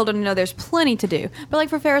older children. There's plenty to do. But like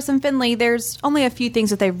for Ferris and Finley, there's only a few things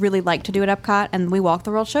that they really like to do at Epcot, and we walk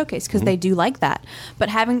the World Showcase because they do like that. But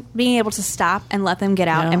being able to stop and let them get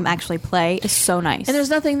out Yeah. and actually play is so nice. and there's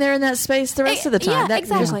nothing there in that space the rest of the time. Yeah, that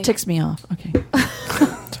exactly. just ticks me off. Okay.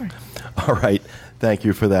 Sorry. All right. Thank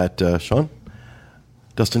you for that, Sean.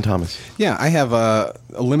 Dustin Thomas. Yeah, I have a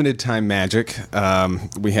limited time magic.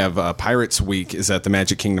 We have Pirates Week is at the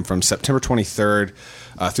Magic Kingdom from September 23rd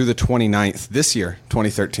through the 29th this year,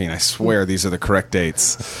 2013. I swear these are the correct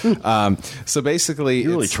dates. So basically,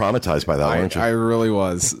 You're really it's- traumatized by that, aren't you? I really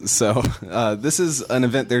was. So this is an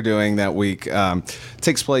event they're doing that week.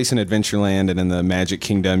 Takes place in Adventureland and in the Magic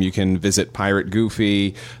Kingdom. You can visit Pirate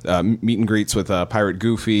Goofy, meet and greets with Pirate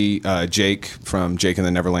Goofy, Jake from Jake and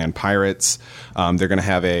the Neverland Pirates. They're going to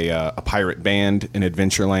have a pirate band in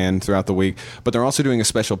Adventureland throughout the week, but they're also doing a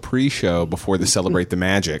special pre-show before the Celebrate the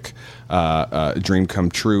Magic Dream Come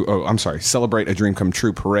True. Oh, I'm sorry, Celebrate a Dream Come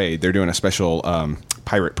True parade. They're doing a special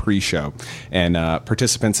pirate pre-show, and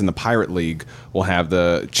participants in the Pirate League will have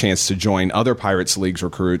the chance to join other Pirates League's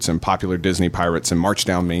recruits and popular Disney pirates and march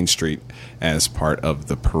down Main Street as part of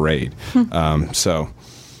the parade.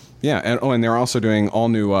 Yeah, and they're also doing all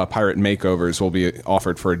new pirate makeovers will be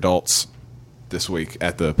offered for adults this week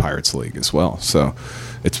at the Pirates League as well. So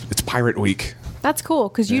it's Pirate Week. That's cool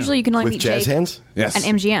because usually you can only With meet jazz Jake hands? Yes.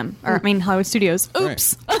 and MGM or I mean Hollywood Studios.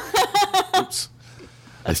 Oops. Oops.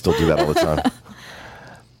 I still do that all the time.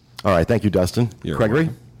 All right. Thank you, Dustin. You're Gregory?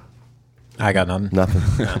 welcome. I got none.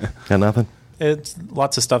 Nothing. Got nothing? It's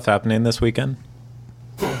lots of stuff happening this weekend.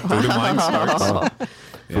 Food and wine starts.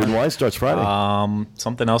 Food and Wine starts Friday.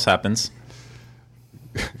 Something else happens.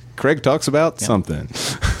 Craig talks about something.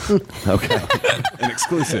 Okay. An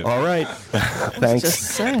exclusive. All right. Thanks. Just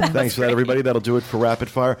saying. Thanks for that, everybody. That'll do it for Rapid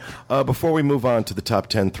Fire. Before we move on to the top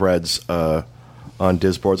 10 threads on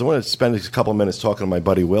Disboards, I want to spend a couple of minutes talking to my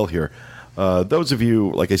buddy Will here. Those of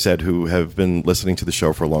you, like I said, who have been listening to the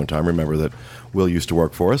show for a long time, remember that Will used to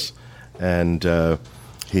work for us, and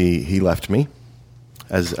he left me.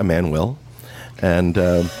 as a man will. And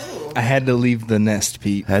I had to leave the nest,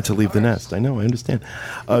 Pete. had to leave the nest. I know, I understand.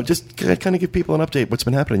 Just kind of give people an update. What's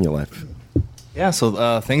been happening in your life? Yeah,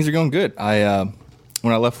 so things are going good.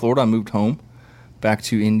 When I left Florida, I moved home back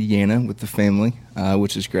to Indiana with the family,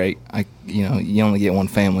 which is great. You only get one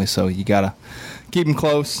family, so you gotta keep them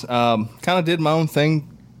close. Kind of did my own thing,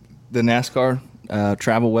 the NASCAR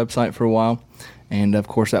travel website for a while, and of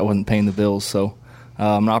course that wasn't paying the bills. So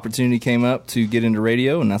an opportunity came up to get into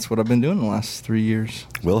radio, and that's what I've been doing the last 3 years.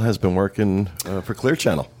 Will has been working for Clear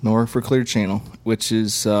Channel. Nor for Clear Channel, which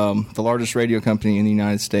is the largest radio company in the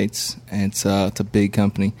United States, and it's a big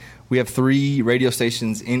company. We have 3 radio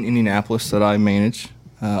stations in Indianapolis that I manage,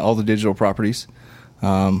 all the digital properties.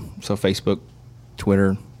 So Facebook,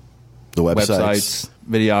 Twitter, The websites.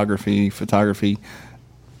 videography, photography,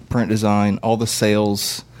 print design, all the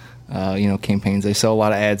sales, campaigns. They sell a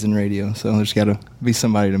lot of ads in radio, so there's got to be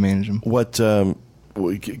somebody to manage them. What?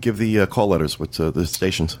 Give the call letters. What's the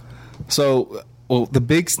stations? So,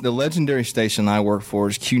 the legendary station I work for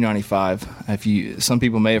is Q95. Some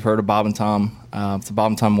people may have heard of Bob and Tom. It's the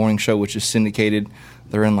Bob and Tom Morning Show, which is syndicated.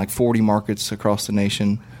 They're in like 40 markets across the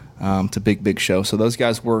nation. It's a big show. So those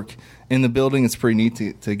guys work in the building. It's pretty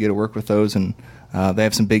neat to get to work with those, and they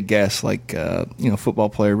have some big guests like football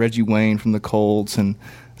player Reggie Wayne from the Colts, and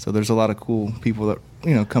so there's a lot of cool people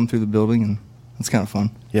that come through the building, and it's kind of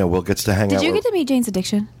fun. Yeah, Will gets to hang out. Did you with- get to meet Jane's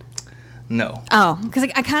Addiction? No. Oh, because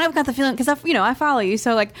I kind of got the feeling, because I follow you,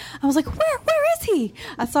 so I was like, where is he?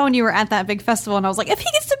 I saw when you were at that big festival, and I was like, if he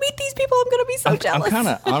gets to meet these people, I'm going to be so jealous.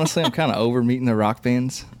 I'm kind of over meeting the rock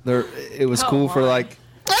bands. It was cool for like.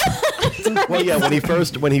 Well, yeah. When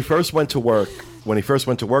he first went to work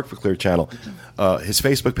for Clear Channel, his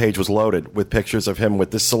Facebook page was loaded with pictures of him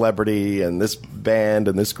with this celebrity and this band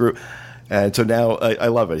and this group. And so now I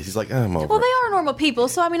love it. He's like, I'm over. Well, it. they are normal people,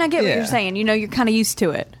 so I mean, I get what Yeah. you're saying. You're kind of used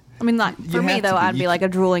to it. I mean, like for You me have to though, be. I'd be like a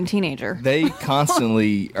drooling teenager. They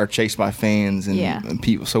constantly are chased by fans and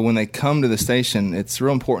people. So when they come to the station, it's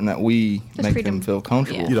real important that we Just make treat them them- feel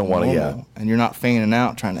comfortable. yeah. You don't wanna, normal. yeah. And you're not fanning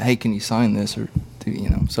out trying to, hey, can you sign this or,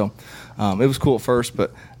 So it was cool at first,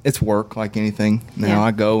 but it's work like anything. Now Yeah.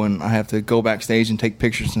 I go and I have to go backstage and take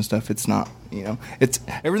pictures and stuff. It's not, it's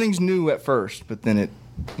everything's new at first, but then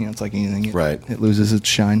it's like anything. Right. It loses its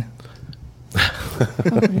shine.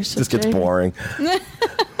 This gets boring.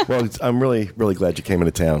 Well, I'm really, really glad you came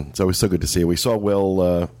into town. It's always so good to see you. We saw Will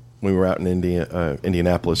when we were out in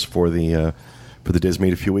Indianapolis for the Diz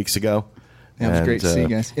Meet a few weeks ago. Yeah, it was great to see you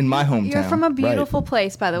guys in my hometown. You're from a beautiful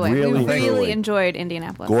place, by the way. Really, we really truly. enjoyed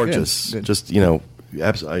Indianapolis. Gorgeous. Good. Just,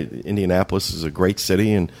 Indianapolis is a great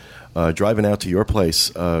city, and driving out to your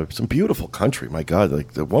place, some beautiful country. My God,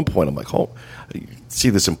 like at one point I'm like, you see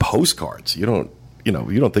this in postcards. You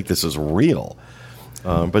don't think this is real.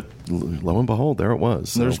 But lo and behold, there it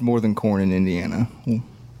was. So. There's more than corn in Indiana. We'll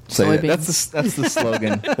say that. Soybeans. That's the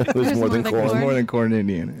slogan. There's more than corn. There's more than corn in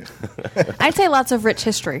Indiana. I'd say lots of rich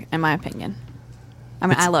history, in my opinion. I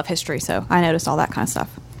mean, I love history, so I noticed all that kind of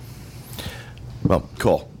stuff. Well,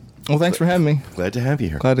 cool. Well, thanks for having me. Glad to have you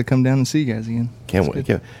here. Glad to come down and see you guys again. Can't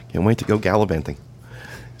wait to go gallivanting.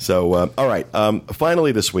 So, all right.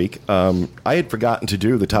 Finally, this week, I had forgotten to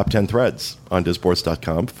do the top 10 threads on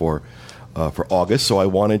Disboards.com for August, so I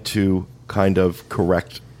wanted to kind of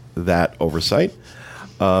correct that oversight.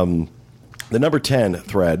 The number 10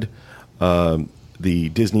 thread, the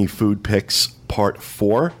Disney Food Picks Part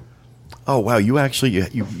 4. Oh, wow. You actually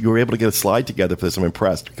you were able to get a slide together for this. I'm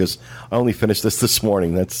impressed because I only finished this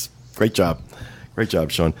morning. That's great job. Great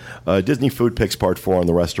job, Sean. Disney Food Picks Part 4 on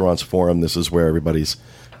the Restaurants Forum. This is where everybody's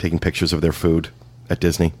taking pictures of their food at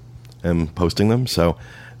Disney and posting them. So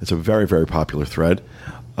it's a very, very popular thread.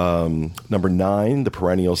 Number 9, the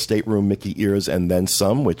perennial Stateroom Mickey Ears and Then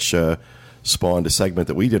Some, which spawned a segment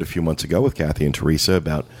that we did a few months ago with Kathy and Teresa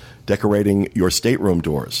about decorating your stateroom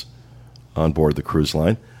doors on board the cruise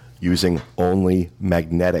line using only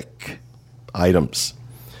magnetic items.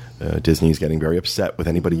 Disney's getting very upset with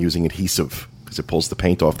anybody using adhesive because it pulls the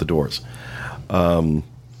paint off the doors.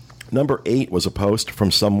 Number 8 was a post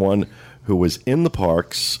from someone who was in the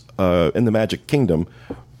parks in the Magic Kingdom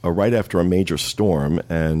right after a major storm,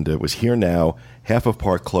 and it was here now. Half of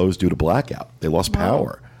park closed due to blackout. They lost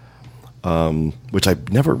power, which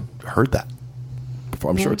I've never heard that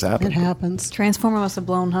before. I'm sure it's happened. It happens. Transformer must have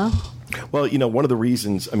blown, huh? Well, one of the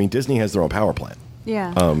reasons, Disney has their own power plant.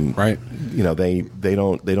 Yeah. Right. They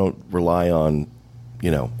don't rely on,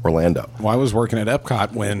 Orlando. Well, I was working at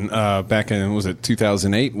Epcot when back in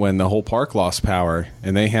 2008 when the whole park lost power,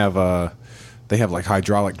 and they have like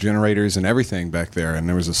hydraulic generators and everything back there, and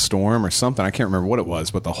there was a storm or something. I can't remember what it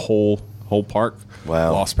was, but the whole whole park.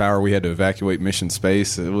 Wow. Lost power. We had to evacuate Mission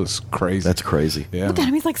Space. It was crazy. That's crazy. Yeah. Look at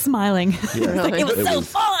him. He's like smiling. Like, it was so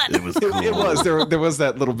fun. It was cool. It was. There was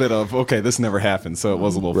that little bit of, okay, this never happened, so it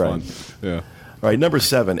was a little Right. fun. Yeah. All right, number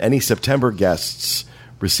 7. Any September guests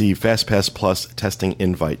receive FastPass Plus testing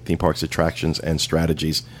invite, theme parks attractions and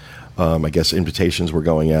strategies. I guess invitations were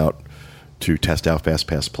going out to test out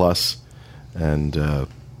FastPass Plus. And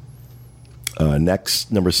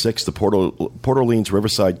next, number 6, the Port Orleans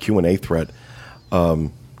Riverside Q&A thread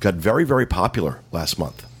got very, very popular last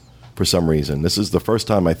month for some reason. This is the first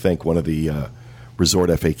time, I think, one of the resort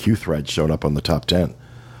FAQ threads showed up on the top 10.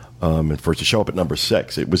 And for it to show up at number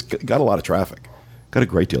 6, it got a lot of traffic. Got a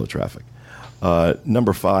great deal of traffic.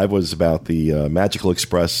 Number 5 was about the Magical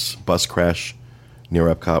Express bus crash near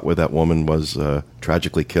Epcot, where that woman was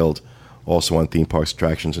tragically killed, also on theme parks,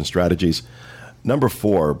 attractions, and strategies. Number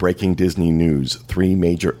 4, breaking Disney news, 3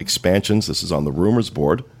 major expansions. This is on the rumors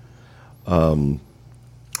board.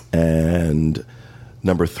 And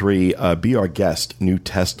number 3, be our guest, new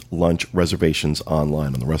test lunch reservations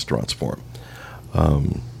online on the restaurants forum.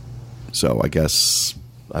 So I guess,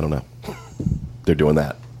 I don't know, they're doing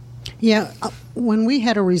that. Yeah, when we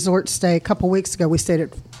had a resort stay a couple weeks ago, we stayed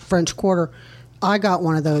at French Quarter. I got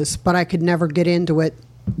one of those, but I could never get into it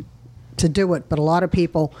to do it. But a lot of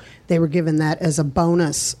people, they were given that as a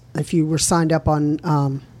bonus if you were signed up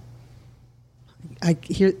on.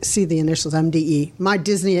 See the initials MDE, My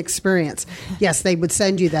Disney Experience. Yes, they would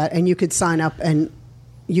send you that, and you could sign up and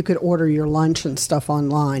you could order your lunch and stuff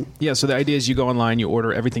online. Yeah, so the idea is you go online, you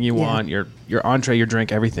order everything you want, your entree, your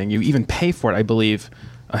drink, everything. You even pay for it, I believe,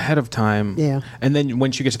 ahead of time. Yeah. And then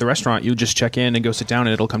once you get to the restaurant, you just check in and go sit down,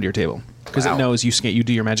 and it'll come to your table because it knows you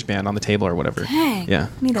do your Magic Band on the table or whatever. Dang. Yeah.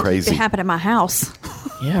 I need Crazy. that to happen at my house.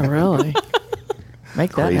 Yeah, really.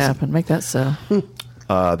 Make that Crazy. happen. Make that so.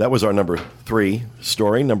 That was our number 3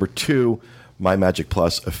 story. Number 2, My Magic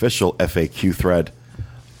Plus official FAQ thread,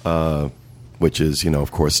 which is,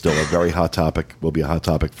 of course, still a very hot topic. Will be a hot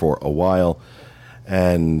topic for a while.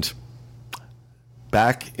 And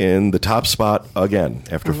back in the top spot again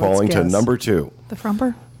after falling to number 2. The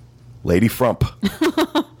Frumper? Lady Frump.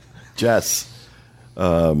 Jess.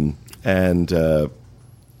 And I'm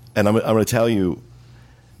going to tell you,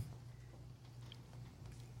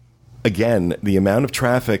 again, the amount of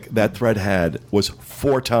traffic that thread had was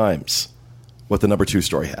 4 times what the number 2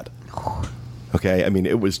 story had. Okay? I mean,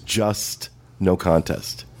 it was just no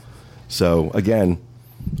contest. So, again,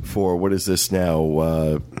 for what is this now?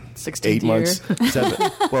 16th 8 year. months.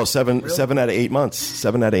 7 out of 8 months.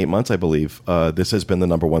 7 out of 8 months, I believe. This has been the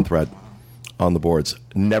number 1 thread on the boards.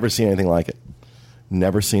 Never seen anything like it.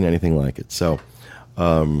 Never seen anything like it. So,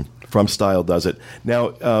 From Style does it.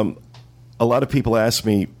 Now, a lot of people ask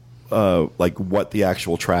me, what the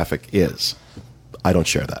actual traffic is. I don't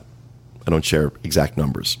share that. I don't share exact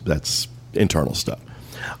numbers. That's internal stuff.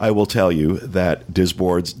 I will tell you that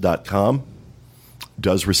disboards.com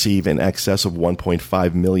does receive in excess of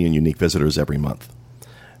 1.5 million unique visitors every month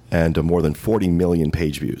and more than 40 million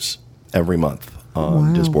page views every month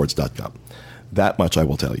on disboards.com. That much I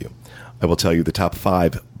will tell you. I will tell you the top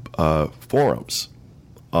 5 forums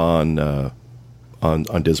on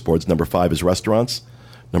Disboards. Number 5 is restaurants.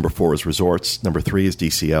 Number 4 is resorts. Number 3 is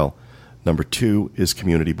DCL. Number 2 is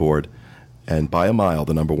community board. And by a mile,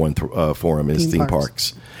 the number 1 forum is theme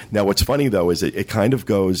parks. Now, what's funny, though, is it kind of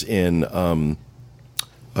goes in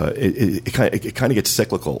it kind of gets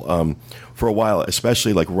cyclical. For a while,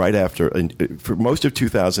 especially like right after, for most of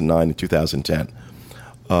 2009 and 2010,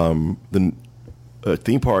 the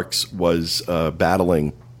theme parks was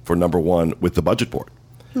battling for number 1 with the budget board.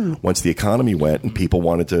 Once the economy went and people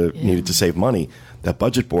needed to save money, that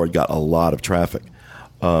budget board got a lot of traffic.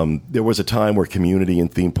 There was a time where community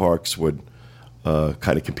and theme parks would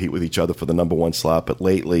kind of compete with each other for the number 1 slot, but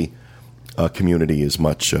lately, community is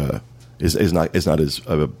much is not as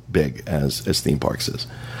big as theme parks is.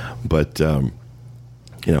 But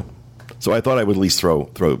so I thought I would at least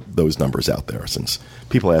throw those numbers out there since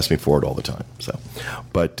people ask me for it all the time. So,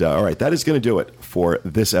 but all right, that is going to do it for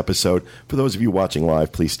this episode. For those of you watching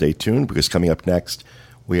live, please stay tuned because coming up next,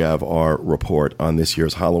 we have our report on this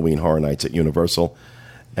year's Halloween Horror Nights at Universal.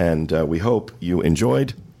 And we hope you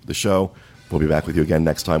enjoyed the show. We'll be back with you again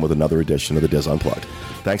next time with another edition of the Diz Unplugged.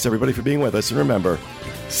 Thanks, everybody, for being with us. And remember,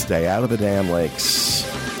 stay out of the damn lakes.